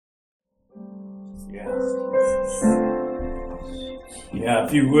Yeah. Yeah,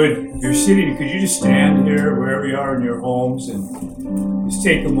 if you would, if you're sitting, could you just stand here wherever you are in your homes and just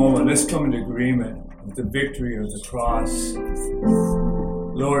take a moment. Let's come into agreement with the victory of the cross.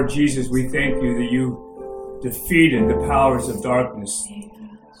 Lord Jesus, we thank you that you defeated the powers of darkness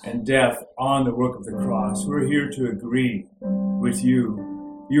and death on the work of the cross. We're here to agree with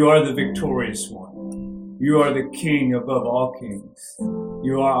you. You are the victorious one. You are the King above all kings.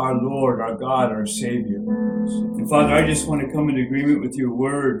 You are our Lord, our God, our Savior. And Father, I just want to come into agreement with your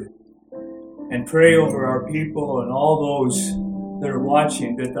word and pray over our people and all those that are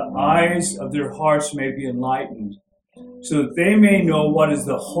watching, that the eyes of their hearts may be enlightened, so that they may know what is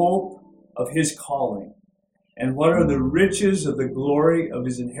the hope of his calling and what are the riches of the glory of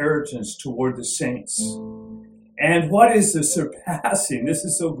his inheritance toward the saints. And what is the surpassing, this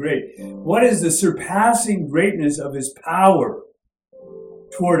is so great, what is the surpassing greatness of his power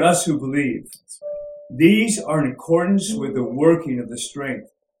toward us who believe? These are in accordance with the working of the strength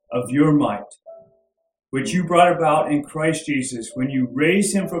of your might, which you brought about in Christ Jesus when you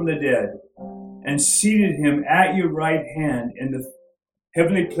raised him from the dead and seated him at your right hand in the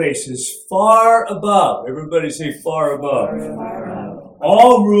heavenly places, far above, everybody say far above,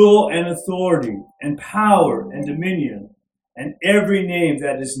 all rule and authority and power and dominion and every name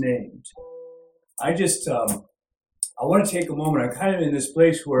that is named. I want to take a moment. I'm kind of in this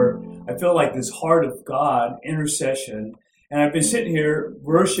place where I feel like this heart of God, intercession, and I've been sitting here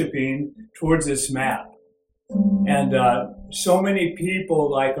worshiping towards this map. And so many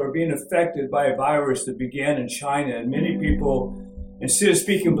people are being affected by a virus that began in China, and many people, instead of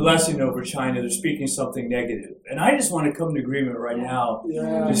speaking blessing over China, they're speaking something negative. And I just want to come to agreement right now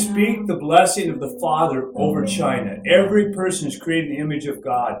to speak the blessing of the Father over China. Every person is created in the image of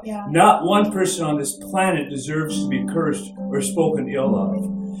God. Not one person on this planet deserves to be cursed or spoken ill of.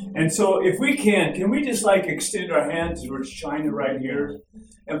 And so if we can we just extend our hands towards China right here?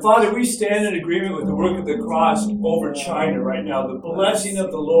 And Father, we stand in agreement with the work of the cross over China right now, the blessing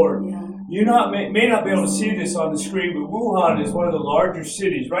of the Lord. You may not be able to see this on the screen, but Wuhan is one of the larger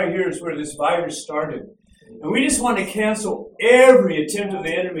cities. Right here is where this virus started. And we just want to cancel every attempt of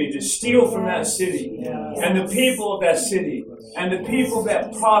the enemy to steal from that city and the people of that city and the people of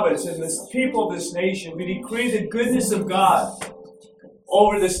that province and the people of this nation. We decree the goodness of God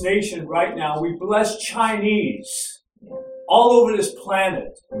over this nation right now. We bless Chinese all over this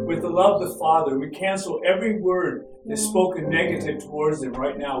planet with the love of the Father. We cancel every word that's spoken negative towards them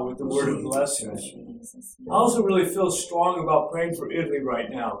right now with the word of blessing. I also really feel strong about praying for Italy right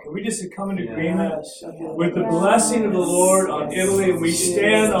now. Can we just come in agreement with the blessing of the Lord on Italy? We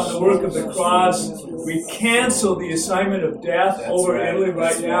stand on the work of the cross. We cancel the assignment of death over Italy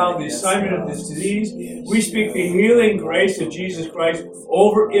right now, the assignment of this disease. We speak the healing grace of Jesus Christ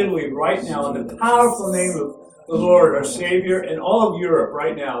over Italy right now in the powerful name of the Lord, our Savior, and all of Europe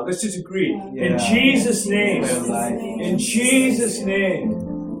right now. Let's just agree. In Jesus' name. In Jesus' name.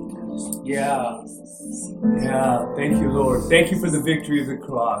 Yeah. Thank you, Lord. Thank you for the victory of the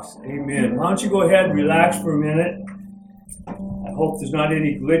cross. Amen. Why don't you go ahead and relax for a minute. I hope there's not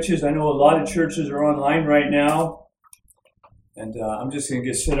any glitches. I know a lot of churches are online right now. And I'm just going to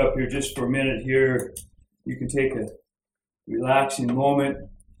get set up here just for a minute here. You can take a relaxing moment.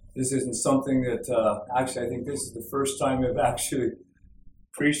 This isn't something that, actually, I think this is the first time I've actually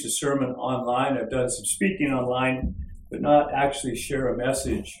preached a sermon online. I've done some speaking online, but not actually share a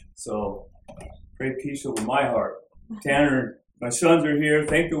message. So, pray peace over my heart. Tanner, my sons are here.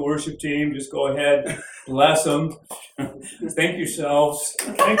 Thank the worship team. Just go ahead, bless them. Thank yourselves.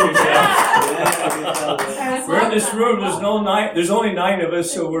 Thank yourselves. We're in this room. There's only 9 of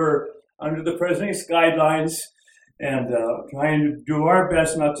us, so we're under the president's guidelines. And trying to do our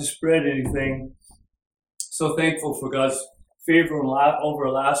best not to spread anything. So thankful for God's favor over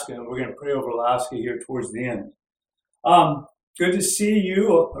Alaska, and we're going to pray over Alaska here towards the end. Good to see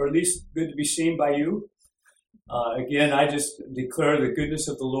you, or at least good to be seen by you. Again, I just declare the goodness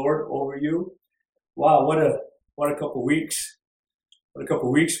of the Lord over you. Wow, what a couple weeks! What a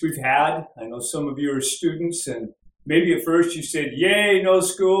couple weeks we've had. I know some of you are students, and maybe at first you said, "Yay, no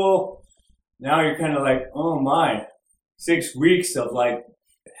school." Now you're kind of like, "Oh my." 6 weeks of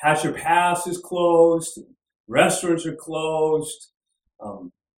Hatcher Pass is closed, restaurants are closed,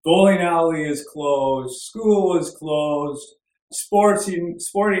 bowling alley is closed, school is closed, sporting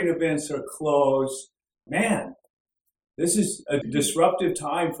events are closed. Man, this is a disruptive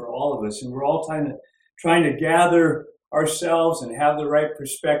time for all of us, and we're all trying to gather ourselves and have the right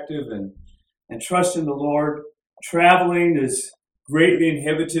perspective and trust in the Lord. Traveling is greatly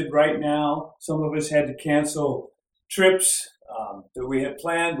inhibited right now. Some of us had to cancel trips that we had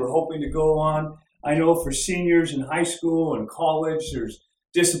planned. We're hoping to go on. I know for seniors in high school and college, there's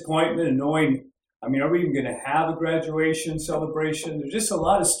disappointment in knowing, are we even going to have a graduation celebration? There's just a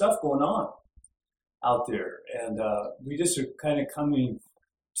lot of stuff going on out there. And we just are kind of coming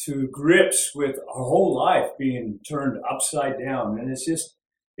to grips with our whole life being turned upside down. And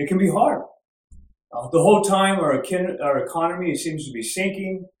it can be hard. The whole time our economy seems to be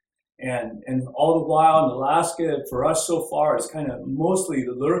sinking. And all the while in Alaska, for us so far, it's kind of mostly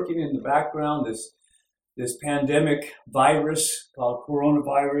lurking in the background, this pandemic virus called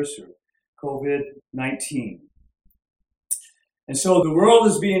coronavirus or COVID-19. And so the world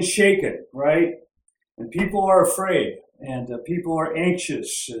is being shaken, right? And people are afraid, and people are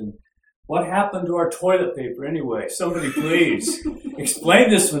anxious. And what happened to our toilet paper anyway? Somebody please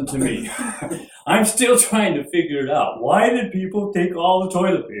explain this one to me. I'm still trying to figure it out. Why did people take all the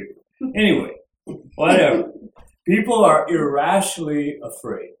toilet paper? Anyway, whatever. People are irrationally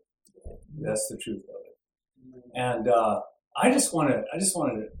afraid. That's the truth of it. And I just want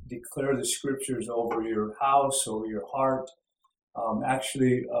to declare the scriptures over your house, over your heart,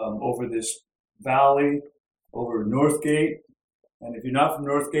 over this valley, over Northgate. And if you're not from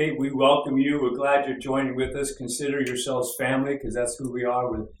Northgate, we welcome you. We're glad you're joining with us. Consider yourselves family, because that's who we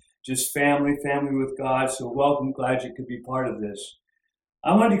are. We're just family with God. So welcome. Glad you could be part of this.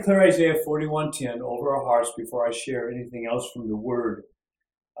 I want to declare Isaiah 41:10 over our hearts before I share anything else from the Word.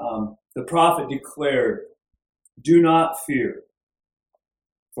 The prophet declared, "Do not fear,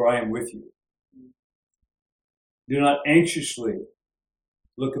 for I am with you. Do not anxiously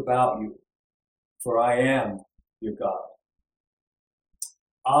look about you, for I am your God.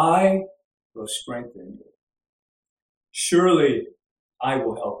 I will strengthen you. Surely I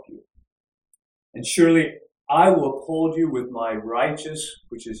will help you. And surely I will uphold you with my righteous,"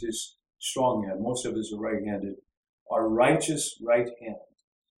 which is his strong hand. Most of us are right-handed. "Our righteous right hand."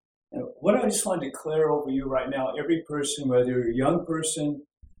 And what I just want to declare over you right now, every person, whether you're a young person,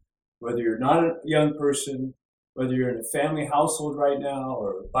 whether you're not a young person, whether you're in a family household right now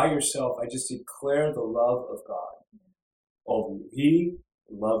or by yourself, I just declare the love of God over you. He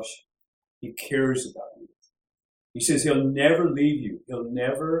loves you. He cares about you. He says he'll never leave you. He'll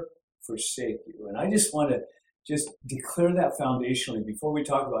never forsake you. And I just want to declare that foundationally before we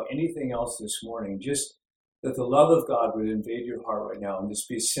talk about anything else this morning, just that the love of God would invade your heart right now and just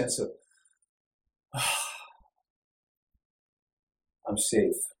be a sense of, I'm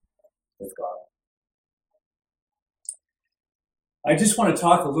safe with God. I just want to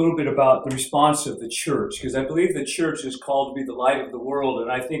talk a little bit about the response of the church, because I believe the church is called to be the light of the world,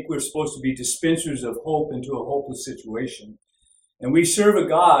 and I think we're supposed to be dispensers of hope into a hopeless situation. And we serve a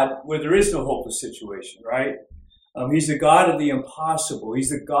God where there is no hopeless situation, right? He's the God of the impossible. He's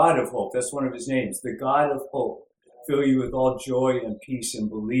the God of hope. That's one of his names, the God of hope. Fill you with all joy and peace in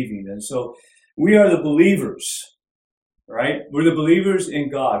believing. And so we are the believers, right? We're the believers in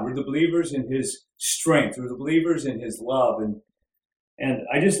God. We're the believers in his strength. We're the believers in his love. And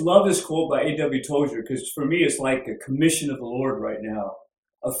I just love this quote by A.W. Tozer, because for me it's like a commission of the Lord right now.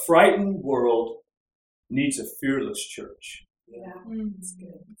 A frightened world needs a fearless church. Yeah, that's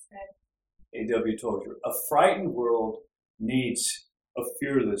good. A.W. Tozer. A frightened world needs a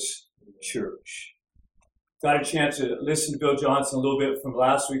fearless church. Got a chance to listen to Bill Johnson a little bit from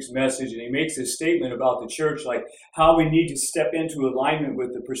last week's message, and he makes this statement about the church, like how we need to step into alignment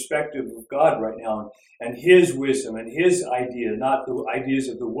with the perspective of God right now, and his wisdom and his idea, not the ideas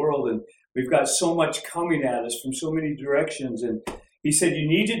of the world. And we've got so much coming at us from so many directions. And he said, you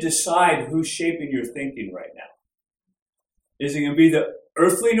need to decide who's shaping your thinking right now. Is it going to be the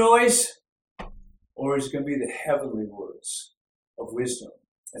earthly noise, or is it going to be the heavenly words of wisdom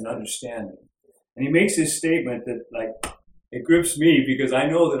and understanding? And he makes this statement that, like, it grips me, because I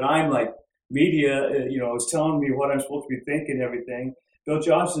know that I'm like media, is telling me what I'm supposed to be thinking and everything. Bill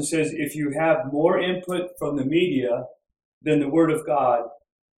Johnson says, if you have more input from the media than the Word of God,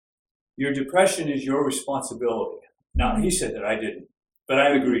 your depression is your responsibility. Now, he said that, I didn't, but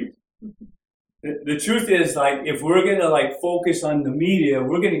I agreed. The truth is, like, if we're going to focus on the media,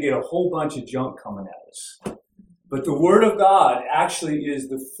 we're going to get a whole bunch of junk coming at us. But the Word of God actually is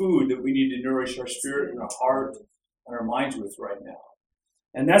the food that we need to nourish our spirit and our heart and our minds with right now.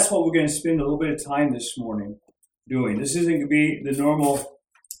 And that's what we're going to spend a little bit of time this morning doing. This isn't going to be the normal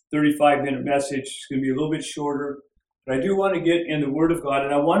 35-minute message. It's going to be a little bit shorter. But I do want to get in the Word of God,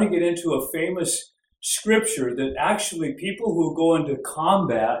 and I want to get into a famous scripture that actually people who go into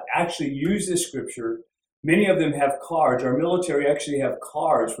combat actually use this scripture. Many of them have cards. Our military actually have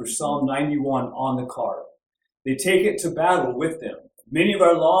cards for Psalm 91 on the card. They take it to battle with them. Many of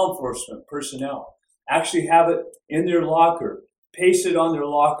our law enforcement personnel actually have it in their locker. paste it on their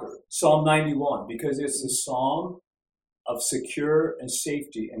locker, Psalm 91, because it's a psalm of secure and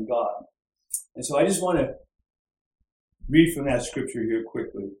safety in God. And so I just want to read from that scripture here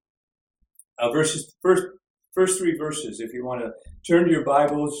quickly. First three verses, if you want to turn to your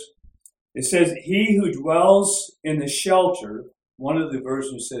Bibles. It says, he who dwells in the shelter, one of the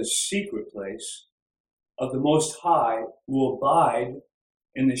versions says secret place, of the Most High will abide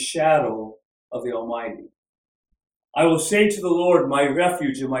in the shadow of the Almighty. I will say to the Lord, my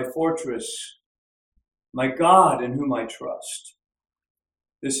refuge and my fortress, my God in whom I trust.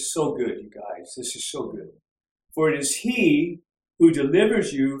 This is so good, you guys. This is so good. For it is he who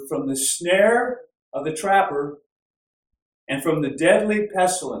delivers you from the snare of the trapper and from the deadly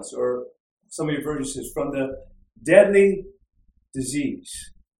pestilence, or some of your versions says, from the deadly disease.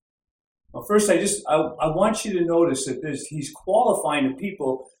 Well, first, I want you to notice that he's qualifying the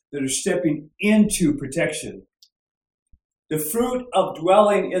people that are stepping into protection. The fruit of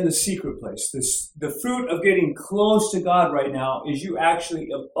dwelling in the secret place, the fruit of getting close to God right now is you actually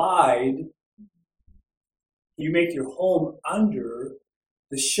abide. You make your home under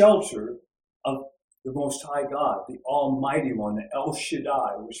the shelter of the Most High God, the Almighty One, the El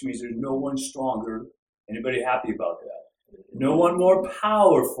Shaddai, which means there's no one stronger. Anybody happy about that? No one more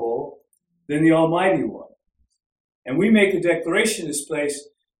powerful than the Almighty One. And we make a declaration in this place,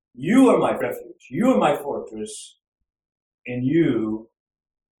 you are my refuge, you are my fortress, in you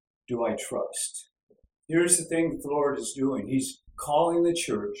do I trust. Here's the thing that the Lord is doing. He's calling the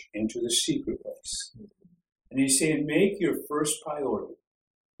church into the secret place. And he's saying, make your first priority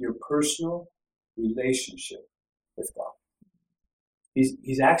your personal relationship with God.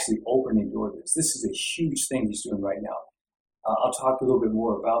 He's actually opening the door to this. This is a huge thing he's doing right now. I'll talk a little bit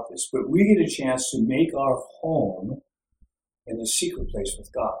more about this. But we get a chance to make our home in the secret place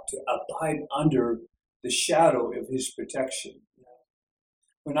with God, to abide under the shadow of his protection.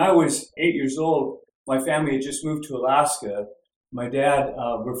 When I was 8 years old, my family had just moved to Alaska. My dad,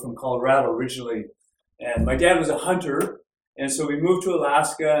 we're from Colorado originally, and my dad was a hunter, and so we moved to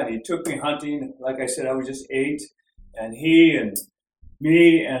Alaska, and he took me hunting. Like I said, I was just 8, and he and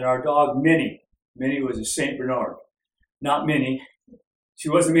me and our dog Minnie. Minnie was a St. Bernard. Not Minnie. She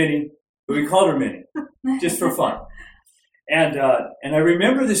wasn't Minnie, but we called her Minnie, just for fun. And I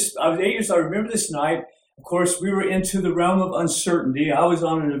remember this, I was 8 years old, I remember this night. Of course, we were into the realm of uncertainty. I was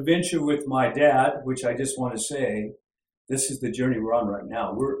on an adventure with my dad, which I just want to say, this is the journey we're on right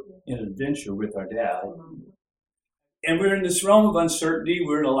now. We're in an adventure with our dad. And we're in this realm of uncertainty.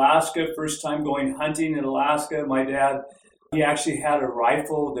 We're in Alaska, first time going hunting in Alaska. My dad, he actually had a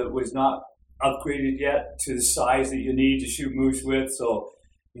rifle that was not upgraded yet to the size that you need to shoot moose with. So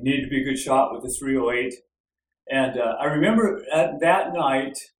you needed to be a good shot with the .308. And I remember that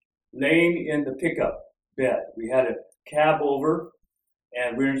night laying in the pickup bed. We had a cab over,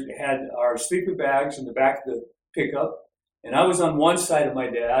 and we had our sleeping bags in the back of the pickup. And I was on one side of my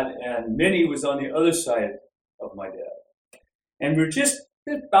dad, and Minnie was on the other side of my dad. And we're just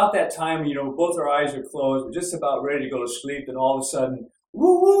about that time, both our eyes are closed. We're just about ready to go to sleep, and all of a sudden,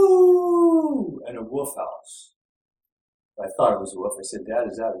 woo-woo, and a wolf howls. I thought it was a wolf. I said, Dad,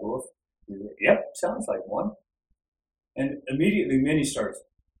 is that a wolf? He said, yep, sounds like one. And immediately Minnie starts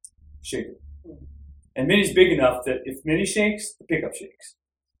shaking. And Minnie's big enough that if Minnie shakes, the pickup shakes.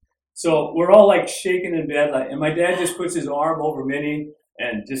 So we're all like shaking in bed, and my dad just puts his arm over Minnie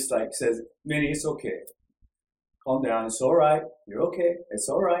and just like says, Minnie, it's okay. Calm down. It's all right. You're okay. It's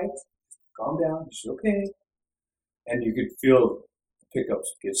all right. Calm down. It's okay. And you could feel the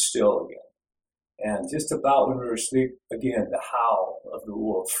pickups get still again. And just about when we were asleep, again, the howl of the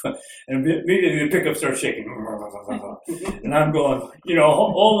wolf. And immediately the pickup starts shaking. And I'm going,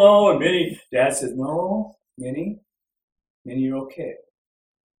 oh no. And Dad says, no, Minnie, you're okay.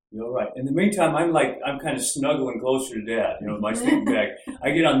 You're all right. In the meantime, I'm kind of snuggling closer to Dad, my sleeping bag.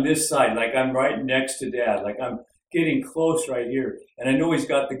 I get on this side, like I'm right next to Dad, like I'm getting close right here. And I know he's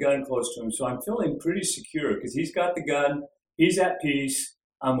got the gun close to him, so I'm feeling pretty secure because he's got the gun, he's at peace,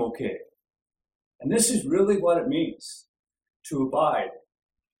 I'm okay. And this is really what it means to abide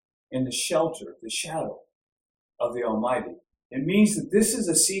in the shelter, the shadow of the Almighty. It means that this is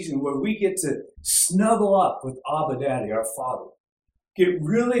a season where we get to snuggle up with Abba Daddy, our Father. Get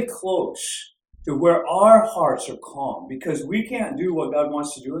really close to where our hearts are calm, because we can't do what God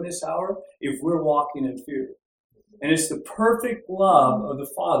wants to do in this hour if we're walking in fear. And it's the perfect love of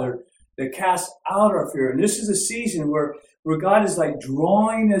the Father that casts out our fear. And this is a season where God is like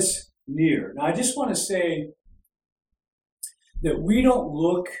drawing us near. Now, I just want to say that we don't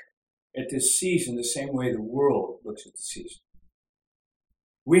look at this season the same way the world looks at the season.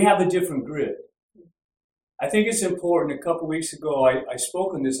 We have a different grid. I think it's important. A couple weeks ago, I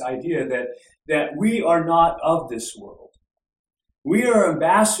spoke on this idea that we are not of this world. We are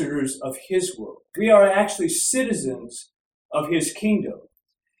ambassadors of his world. We are actually citizens of his kingdom.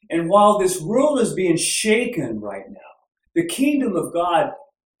 And while this world is being shaken right now, the kingdom of God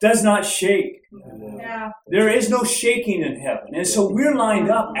does not shake. Yeah. There is no shaking in heaven. And so we're lined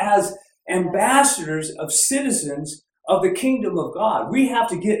up as ambassadors of citizens of the kingdom of God. We have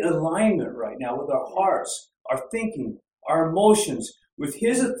to get in alignment right now with our hearts, our thinking, our emotions, with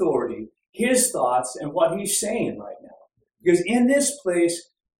his authority, his thoughts, and what he's saying right now. Because in this place,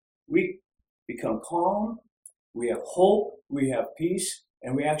 we become calm, we have hope, we have peace,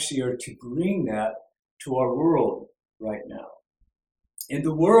 and we actually are to bring that to our world right now. In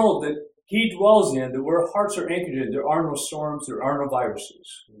the world that he dwells in, that where hearts are anchored in, there are no storms, there are no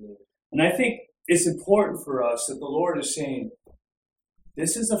viruses. And I think it's important for us that the Lord is saying,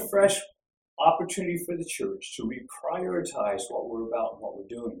 this is a fresh opportunity for the church to reprioritize what we're about and what we're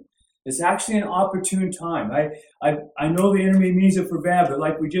doing. It's actually an opportune time. I know the enemy means it for bad, but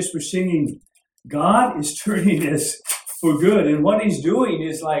like we just were singing, God is turning this for good. And what he's doing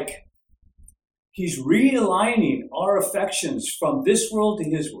is like, he's realigning our affections from this world to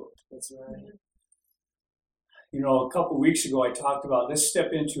his world. That's right. You know, a couple of weeks ago, I talked about let's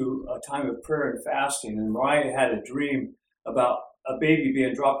step into a time of prayer and fasting. And Mariah had a dream about a baby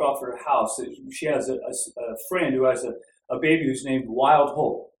being dropped off at her house. She has a friend who has a baby who's named Wild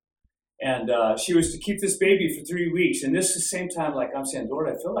Hope. And she was to keep this baby for 3 weeks. And this is the same time, like I'm saying, Lord,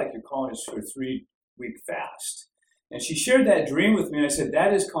 I feel like you're calling us for a 3-week fast. And she shared that dream with me. And I said,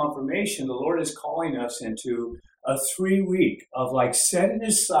 that is confirmation. The Lord is calling us into a 3-week of like setting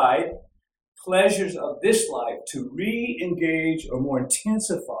aside pleasures of this life to re-engage or more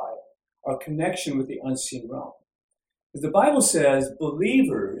intensify our connection with the unseen realm. Because the Bible says,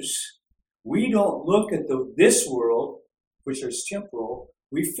 believers, we don't look at this world, which is temporal.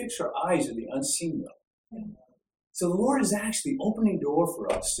 We fix our eyes on the unseen realm. So the Lord is actually opening the door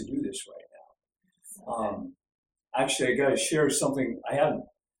for us to do this right now. Actually, I got to share something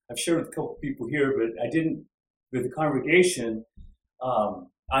I've shared with a couple of people here, but I didn't with the congregation.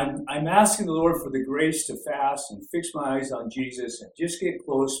 I'm asking the Lord for the grace to fast and fix my eyes on Jesus and just get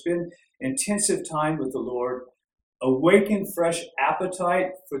close, spend intensive time with the Lord, awaken fresh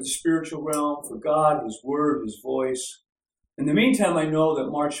appetite for the spiritual realm, for God, his word, his voice. In the meantime, I know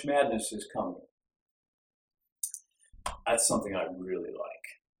that March Madness is coming. That's something I really like.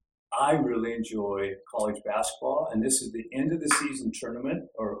 I really enjoy college basketball, and this is the end of the season tournament,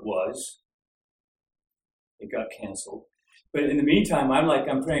 or it was. It got canceled. But in the meantime,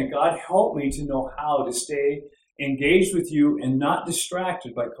 I'm praying, God, help me to know how to stay engaged with you and not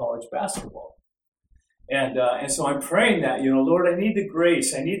distracted by college basketball. And so I'm praying that, Lord, I need the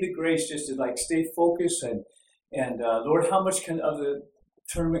grace. I need the grace just to like stay focused and Lord, how much of the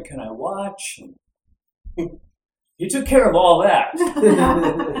tournament can I watch? He took care of all that.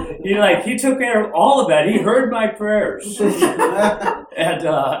 He took care of all of that. He heard my prayers. And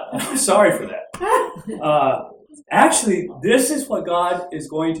I'm sorry for that. Actually, this is what God is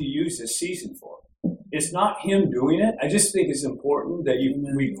going to use this season for. It's not him doing it. I just think it's important that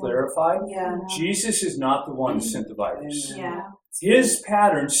we clarify. Yeah. Jesus is not the one who sent the virus. Yeah. His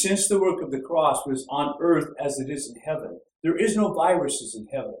pattern since the work of the cross was on earth as it is in heaven. There is no viruses in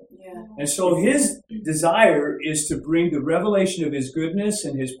heaven. Yeah. And so his desire is to bring the revelation of his goodness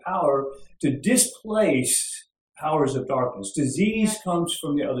and his power to displace powers of darkness. Disease comes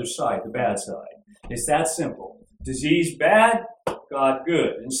from the other side, the bad side. It's that simple. Disease bad, God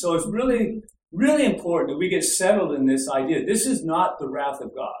good. And so it's really, really important that we get settled in this idea. This is not the wrath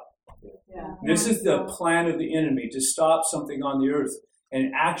of God. Yeah. This is the plan of the enemy to stop something on the earth.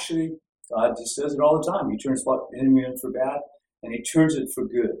 And actually, God just does it all the time. He turns what the enemy in for bad, and he turns it for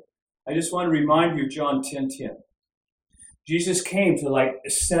good. I just want to remind you of John 10:10. Jesus came to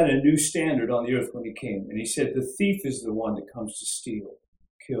set a new standard on the earth when he came. And he said, the thief is the one that comes to steal,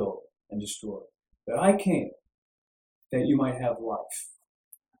 kill, and destroy. But I came that you might have life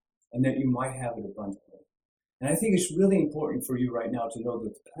and that you might have it abundantly. And I think it's really important for you right now to know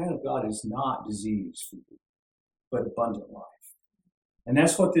that the plan of God is not disease for you, but abundant life. And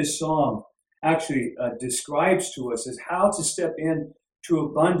that's what this song actually describes to us, is how to step into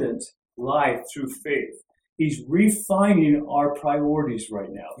abundant life through faith. He's refining our priorities right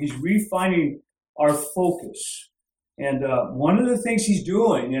now. He's refining our focus. And one of the things he's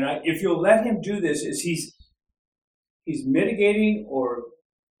doing, and if you'll let him do this, is he's mitigating, or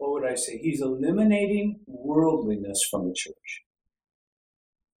what would I say? He's eliminating worldliness from the church.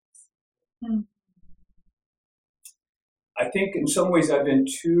 I think in some ways I've been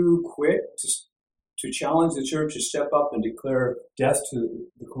too quick to challenge the church to step up and declare death to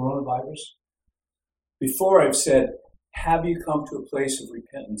the coronavirus? Before I've said, have you come to a place of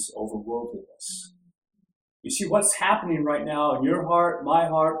repentance over worldliness? You see, what's happening right now in your heart, my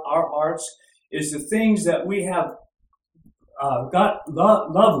heart, our hearts, is the things that we have got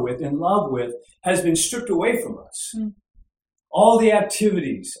love with has been stripped away from us. All the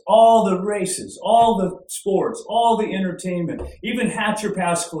activities, all the races, all the sports, all the entertainment, even Hatcher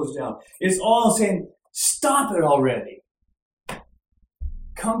Pass closed down. It's all saying, stop it already.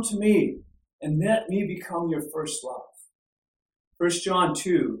 Come to me and let me become your first love. 1 John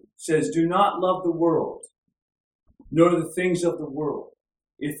 2 says, do not love the world, nor the things of the world.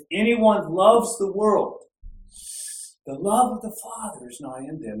 If anyone loves the world, the love of the Father is not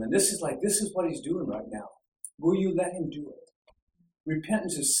in them. And this is what he's doing right now. Will you let him do it?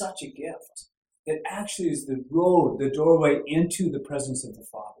 Repentance is such a gift. It actually is the road, the doorway into the presence of the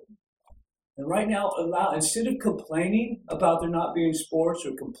Father. And right now, instead of complaining about there not being sports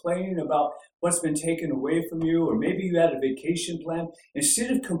or complaining about what's been taken away from you, or maybe you had a vacation plan,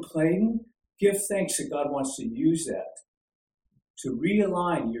 instead of complaining, give thanks that God wants to use that to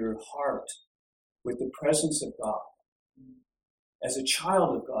realign your heart with the presence of God as a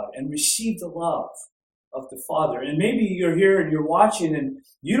child of God and receive the love of the Father. And maybe you're here and you're watching and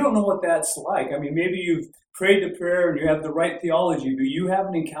you don't know what that's like. I mean, maybe you've prayed the prayer and you have the right theology, but you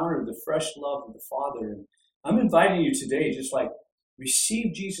haven't encountered the fresh love of the Father. And I'm inviting you today, just like,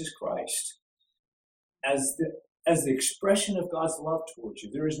 receive Jesus Christ as the expression of God's love towards you.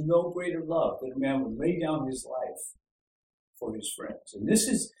 There is no greater love that a man would lay down his life for his friends. And this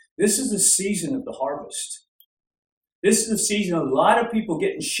is the season of the harvest. This is the season of a lot of people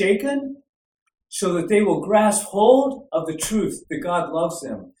getting shaken so that they will grasp hold of the truth that God loves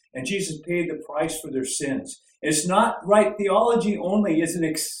them and Jesus paid the price for their sins. It's not right theology only. It's an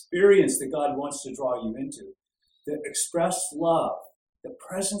experience that God wants to draw you into. The expressed love, the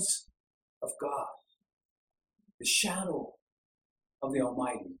presence of God, the shadow of the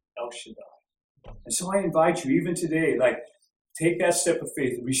Almighty, El Shaddai. And so I invite you, even today, take that step of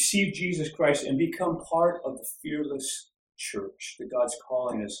faith, receive Jesus Christ, and become part of the fearless church that God's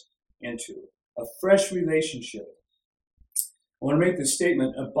calling us into. A fresh relationship. I want to make the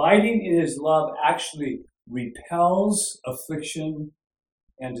statement, abiding in his love actually repels affliction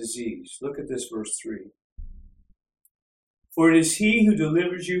and disease. Look at this, verse 3. For it is he who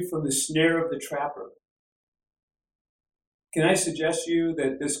delivers you from the snare of the trapper. Can I suggest to you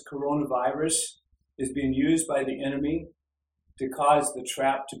that this coronavirus is being used by the enemy to cause the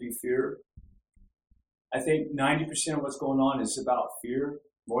trap to be fear? I think 90% of what's going on is about fear,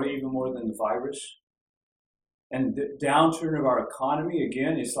 even more than the virus. And the downturn of our economy,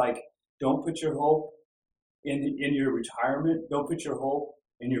 again, is like, don't put your hope in your retirement. Don't put your hope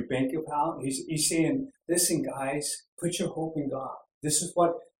in your bank account. He's saying, listen, guys, put your hope in God. This is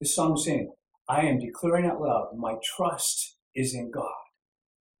what the song is saying. I am declaring out loud, my trust is in God.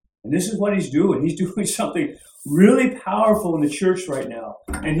 And this is what he's doing. He's doing something really powerful in the church right now.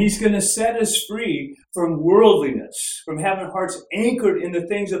 And he's going to set us free from worldliness, from having hearts anchored in the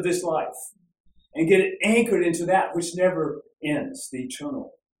things of this life, and get it anchored into that which never ends, the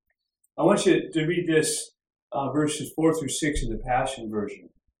eternal. I want you to read this, verses 4 through 6 in the Passion Version.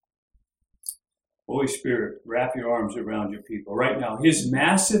 Holy Spirit, wrap your arms around your people. Right now, his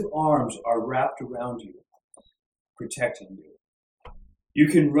massive arms are wrapped around you, protecting you. You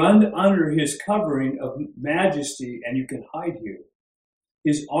can run under his covering of majesty and you can hide here.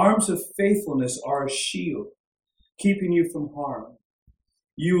 His arms of faithfulness are a shield, keeping you from harm.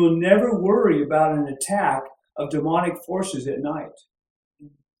 You will never worry about an attack of demonic forces at night.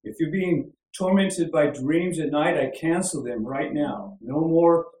 If you're being tormented by dreams at night, I cancel them right now. No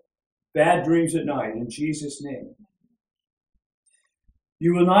more bad dreams at night, in Jesus' name.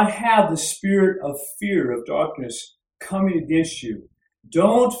 You will not have the spirit of fear of darkness coming against you.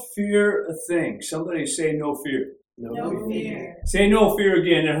 Don't fear a thing. Somebody say no fear. No fear. Say no fear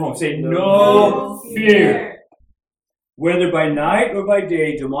again at home. Say no fear. Whether by night or by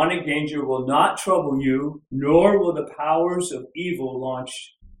day, demonic danger will not trouble you, nor will the powers of evil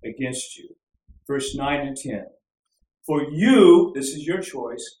launch against you. Verse 9 and 10. For you, this is your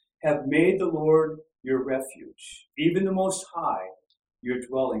choice, have made the Lord your refuge, even the Most High, your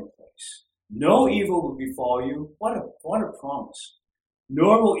dwelling place. No evil will befall you. What a promise.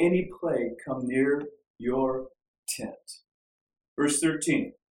 Nor will any plague come near your tent. Verse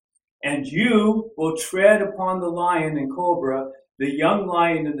 13. And you will tread upon the lion and cobra, the young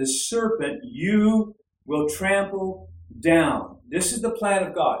lion and the serpent you will trample down. This is the plan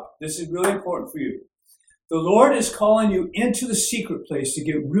of God. This is really important for you. The Lord is calling you into the secret place to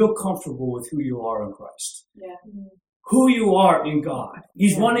get real comfortable with who you are in Christ. Yeah. Who you are in God.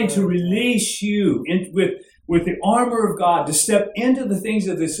 He's wanting to release you with the armor of God to step into the things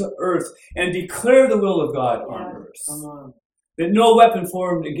of this earth and declare the will of God on earth. Come on. That no weapon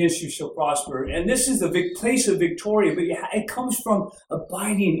formed against you shall prosper. And this is the place of victory, but it comes from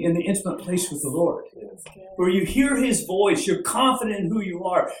abiding in the intimate place with the Lord. Where you hear His voice, you're confident in who you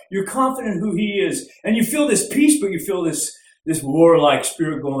are, you're confident in who He is, and you feel this peace, but you feel this warlike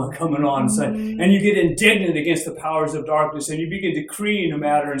spirit coming on inside. And you get indignant against the powers of darkness, and you begin decreeing a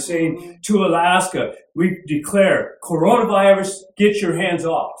matter and saying to Alaska, we declare, coronavirus, get your hands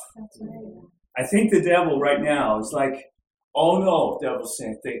off. That's right. I think the devil right now is like, oh no, devil's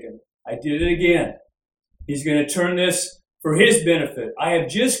thinking, I did it again. He's going to turn this for his benefit. I have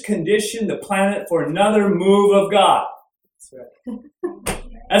just conditioned the planet for another move of God. That's right.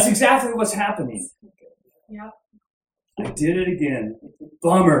 That's exactly what's happening. Yeah. I did it again.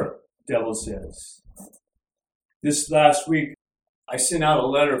 Bummer, devil says. This last week, I sent out a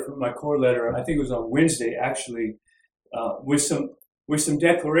letter from my core letter. I think it was on Wednesday, actually, with some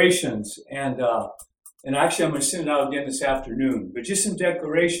declarations. And actually, I'm going to send it out again this afternoon. But just some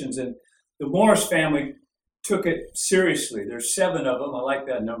declarations. And the Morris family took it seriously. There's 7 of them. I like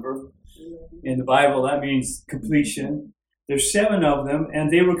that number. In the Bible, that means completion. There's 7 of them.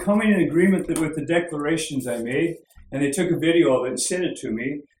 And they were coming in agreement with the declarations I made. And they took a video of it and sent it to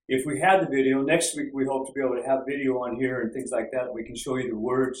me. If we had the video, next week we hope to be able to have video on here and things like that. We can show you the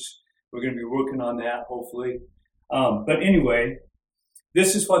words. We're going to be working on that, hopefully. But anyway,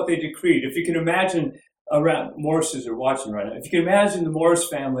 this is what they decreed. If you can imagine, Morrises are watching right now. If you can imagine the Morris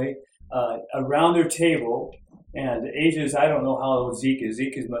family around their table, and the ages, I don't know how old Zeke is.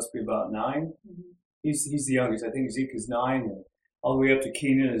 Zeke must be about 9. Mm-hmm. He's the youngest. I think Zeke is 9, and all the way up to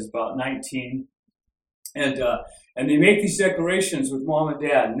Keenan is about 19. And they make these declarations with mom and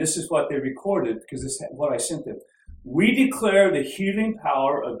dad, and this is what they recorded, because this is what I sent them. We declare the healing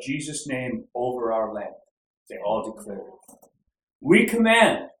power of Jesus' name over our land. They all declare it. We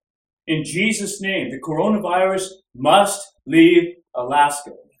command, in Jesus' name, the coronavirus must leave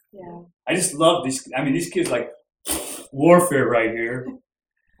Alaska. Yeah. I just love these. I mean, these kids like warfare right here.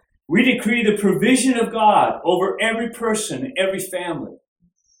 We decree the provision of God over every person, every family.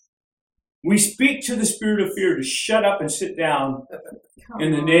 We speak to the spirit of fear to shut up and sit down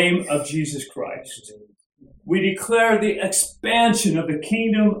in the name of Jesus Christ. We declare the expansion of the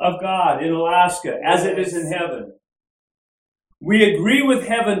kingdom of God in Alaska as it is in heaven. We agree with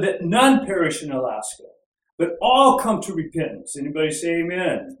heaven that none perish in Alaska, but all come to repentance. Anybody say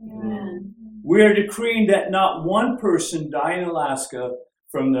amen? Amen. We are decreeing that not one person die in Alaska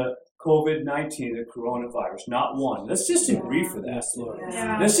from the COVID-19, the coronavirus. Not one. Let's just agree for that.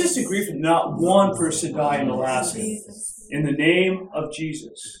 Yeah. Let's just agree for not one person die in Alaska. In the name of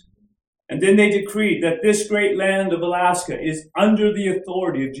Jesus. And then they decreed that this great land of Alaska is under the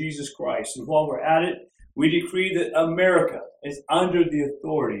authority of Jesus Christ. And while we're at it, we decree that America is under the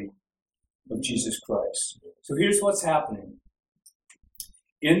authority of Jesus Christ. So here's what's happening.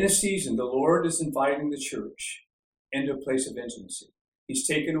 In this season, the Lord is inviting the church into a place of intimacy. He's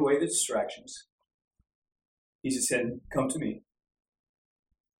taken away the distractions. He just said, come to me.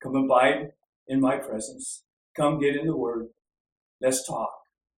 Come abide in my presence. Come get in the Word. Let's talk.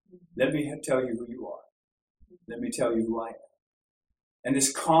 Let me tell you who you are. Let me tell you who I am. And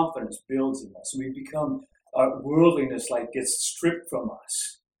this confidence builds in us. We become, our worldliness gets stripped from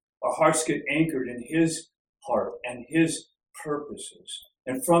us. Our hearts get anchored in His heart and His purposes.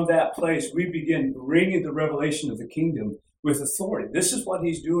 And from that place, we begin bringing the revelation of the kingdom with authority. This is what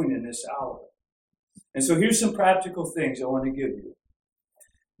He's doing in this hour. And so here's some practical things I want to give you.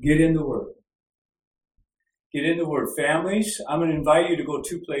 Get in the Word. Get in the Word. Families, I'm going to invite you to go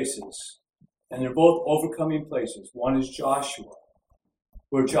 2 places. And they're both overcoming places. One is Joshua,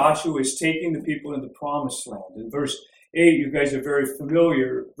 where Joshua is taking the people in the promised land. In verse 8, you guys are very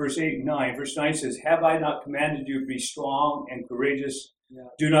familiar. Verse 8 and 9. Verse 9 says, have I not commanded you to be strong and courageous? Yeah.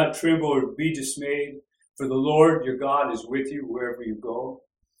 Do not tremble or be dismayed. For the Lord your God is with you wherever you go.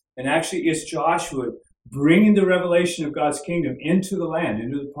 And actually, it's Joshua bringing the revelation of God's kingdom into the land,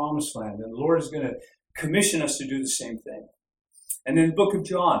 into the promised land. And the Lord is going to commission us to do the same thing. And then the book of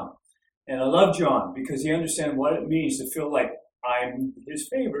John. And I love John because he understands what it means to feel like I'm his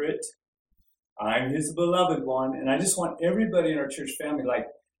favorite. I'm his beloved one. And I just want everybody in our church family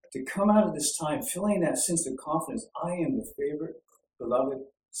to come out of this time feeling that sense of confidence. I am the favorite, beloved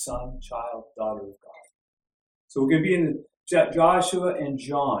son, child, daughter of God. So we're going to be in Joshua and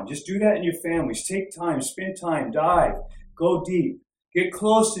John. Just do that in your families. Take time, spend time, dive, go deep, get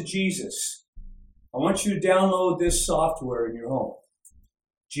close to Jesus. I want you to download this software in your home.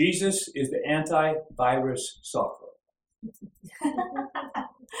 Jesus is the antivirus software.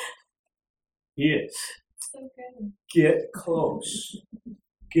 He is. So good. Get close.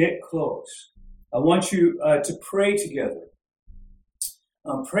 Get close. I want you to pray together.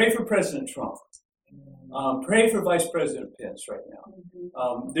 Pray for President Trump. Pray for Vice President Pence right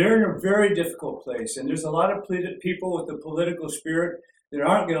now. They're in a very difficult place, and there's a lot of people with the political spirit that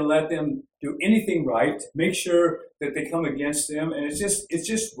aren't going to let them do anything right. Make sure that they come against them, and it's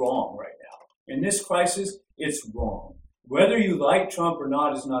just wrong right now. In this crisis, it's wrong. Whether you like Trump or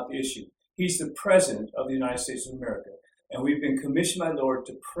not is not the issue. He's the president of the United States of America, and we've been commissioned by the Lord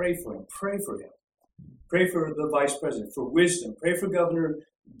to pray for him. Pray for him. Pray for the vice president, for wisdom. Pray for Governor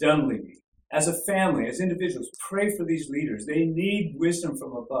Dunleavy. As a family, as individuals, pray for these leaders. They need wisdom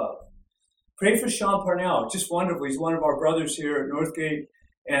from above. Pray for Sean Parnell. Just wonderful. He's one of our brothers here at Northgate.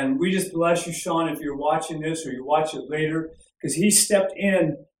 And we just bless you, Sean, if you're watching this or you watch it later, because he stepped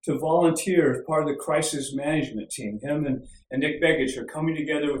in to volunteer as part of the crisis management team. Him and Nick Begich are coming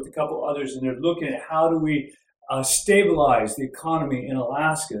together with a couple others, and they're looking at how do we stabilize the economy in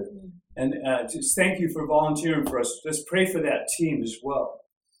Alaska. And just thank you for volunteering for us. Let's pray for that team as well.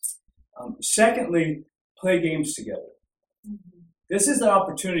 Secondly, play games together. This is the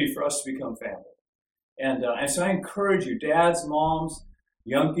opportunity for us to become family. And so I encourage you, dads, moms,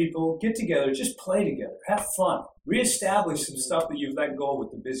 young people, get together, just play together, have fun, reestablish some stuff that you've let go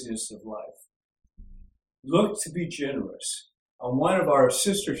with the busyness of life. Look to be generous. One of our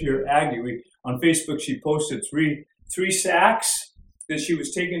sisters here, Aggie, on Facebook, she posted three sacks that she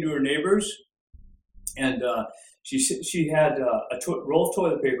was taking to her neighbors, and she had a roll of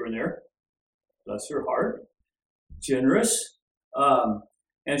toilet paper in there. Bless her heart, generous,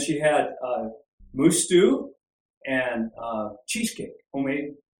 and she had moose stew and cheesecake,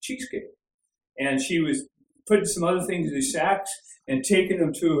 homemade cheesecake, and she was putting some other things in these sacks and taking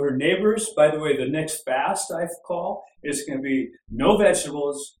them to her neighbors. By the way, the next fast I call is going to be no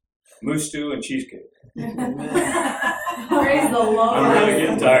vegetables, moose stew, and cheesecake. Praise the Lord. I'm really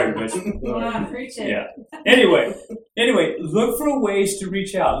getting tired, but Yeah, preach it. yeah. Anyway, look for ways to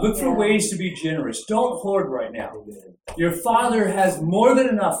reach out. Look for ways to be generous. Don't hoard right now. Your Father has more than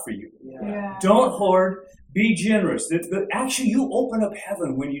enough for you. Yeah. Don't hoard. Be generous. Actually, you open up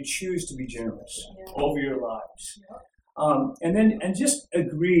heaven when you choose to be generous over your lives. And just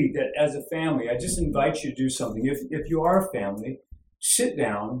agree that as a family, I just invite you to do something. If you are a family, sit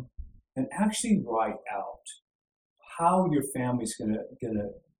down and actually write out how your family's gonna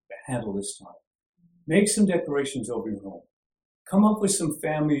handle this time. Make some declarations over your home. Come up with some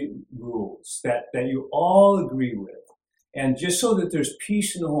family rules that you all agree with. And just so that there's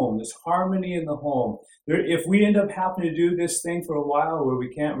peace in the home, there's harmony in the home. If we end up having to do this thing for a while where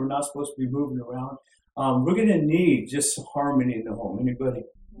we're not supposed to be moving around, we're going to need just some harmony in the home. Anybody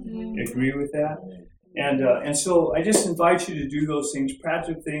agree with that? And so I just invite you to do those things,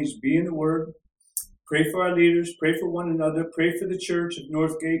 practical things, be in the Word, pray for our leaders, pray for one another, pray for the church of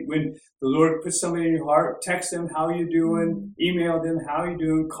Northgate. When the Lord puts somebody in your heart, text them, how you doing? Email them, how you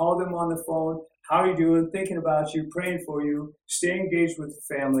doing? Call them on the phone. How are you doing? Thinking about you, praying for you. Stay engaged with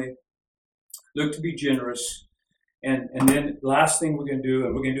the family. Look to be generous. And then last thing we're going to do,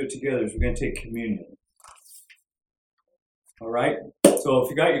 and we're going to do it together, is we're going to take communion. All right? So if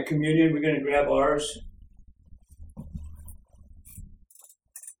you got your communion, we're going to grab ours.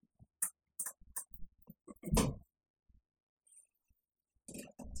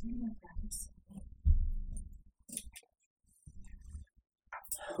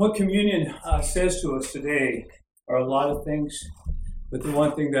 What communion says to us today are a lot of things, but the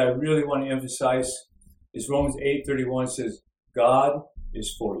one thing that I really want to emphasize is Romans 8:31 says, God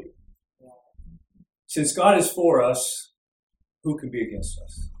is for you. Since God is for us, who can be against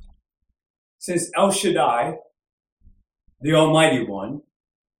us? Since El Shaddai, the Almighty One,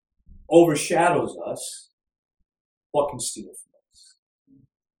 overshadows us, what can steal from us?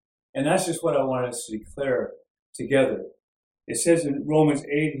 And that's just what I want us to declare together. It says in Romans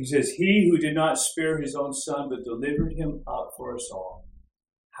 8, he says, He who did not spare his own son, but delivered him up for us all,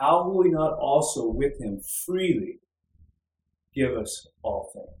 how will he not also with him freely give us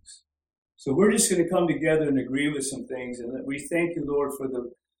all things? So we're just going to come together and agree with some things. And we thank you, Lord, for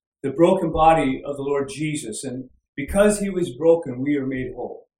the broken body of the Lord Jesus. And because he was broken, we are made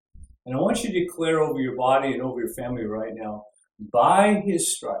whole. And I want you to declare over your body and over your family right now, by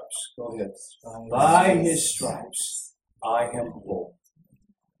his stripes, go ahead, by his stripes, I am whole.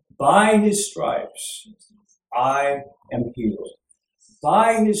 By his stripes, I am healed.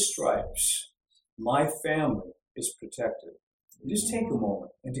 By his stripes, my family is protected. Just take a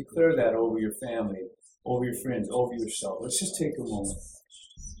moment and declare that over your family, over your friends, over yourself. Let's just take a moment.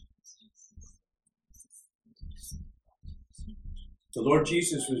 The Lord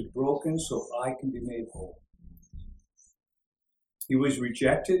Jesus was broken so I can be made whole. He was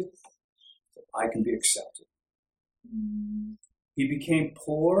rejected so I can be accepted. He became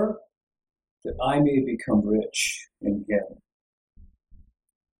poor that I may become rich in Him.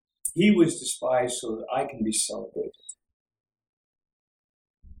 He was despised so that I can be celebrated.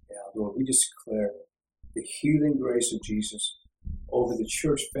 Yeah, Lord, we just declare the healing grace of Jesus over the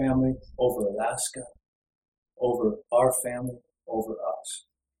church family, over Alaska, over our family, over us.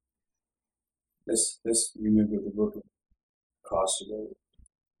 Let's remember the work of the cross together.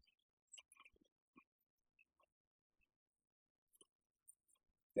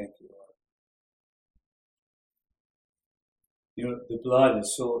 Thank you, Lord. You know, the blood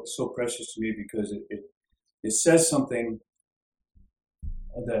is so precious to me because it says something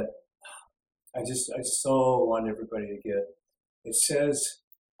that I just so want everybody to get. It says,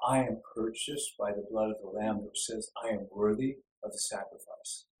 I am purchased by the blood of the Lamb. It says, I am worthy of the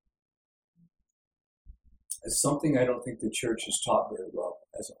sacrifice. It's something I don't think the church has taught very well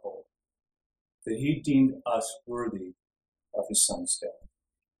as a whole. That He deemed us worthy of His Son's death.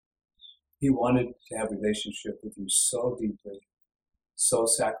 He wanted to have a relationship with you so deeply, so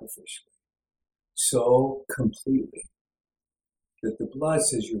sacrificially, so completely, that the blood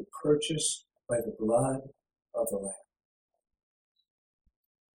says you're purchased by the blood of the Lamb.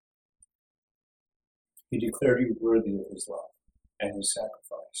 He declared you worthy of His love and His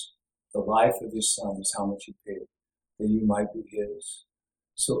sacrifice. The life of His Son is how much He paid, that you might be His.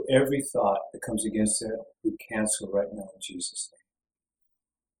 So every thought that comes against that, we cancel right now in Jesus' name.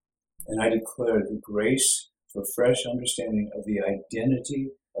 And I declare the grace for fresh understanding of the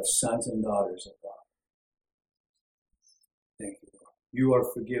identity of sons and daughters of God. Thank you, Lord. You are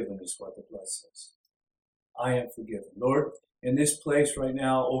forgiven is what the blood says. I am forgiven. Lord, in this place right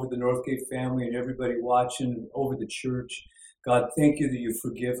now, over the Northgate family and everybody watching, over the church, God, thank you that you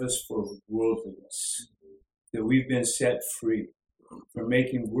forgive us for worldliness, that we've been set free from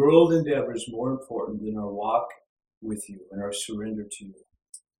making world endeavors more important than our walk with you and our surrender to you.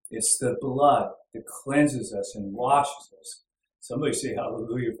 It's the blood that cleanses us and washes us. Somebody say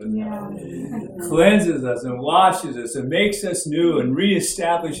hallelujah for that. Yeah. Cleanses us and washes us and makes us new and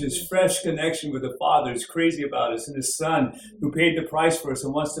reestablishes fresh connection with the Father who's crazy about us and His Son who paid the price for us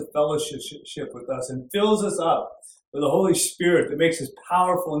and wants to fellowship with us and fills us up with the Holy Spirit that makes us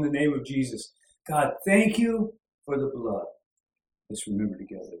powerful in the name of Jesus. God, thank you for the blood. Let's remember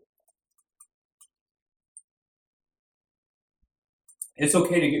together. It's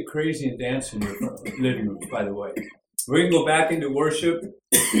okay to get crazy and dance in your living room, by the way. We're going to go back into worship.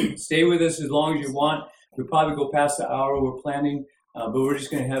 Stay with us as long as you want. We'll probably go past the hour we're planning, but we're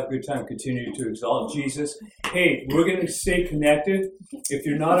just going to have a good time continuing to exalt Jesus. Hey, we're going to stay connected. If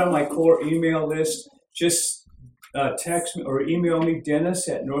you're not on my core email list, just text me or email me,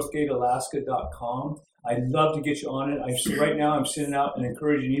 dennis@northgatealaska.com. I'd love to get you on it. Right now I'm sending out an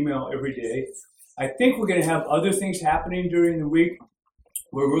encouraging email every day. I think we're going to have other things happening during the week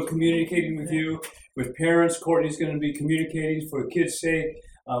where we're communicating with you, with parents. Courtney's going to be communicating for the kids' sake.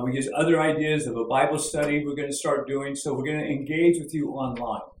 We get other ideas of a Bible study we're going to start doing. So we're going to engage with you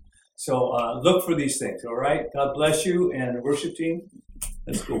online. So look for these things, all right? God bless you. And the worship team,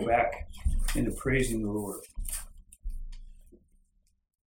 let's go back into praising the Lord.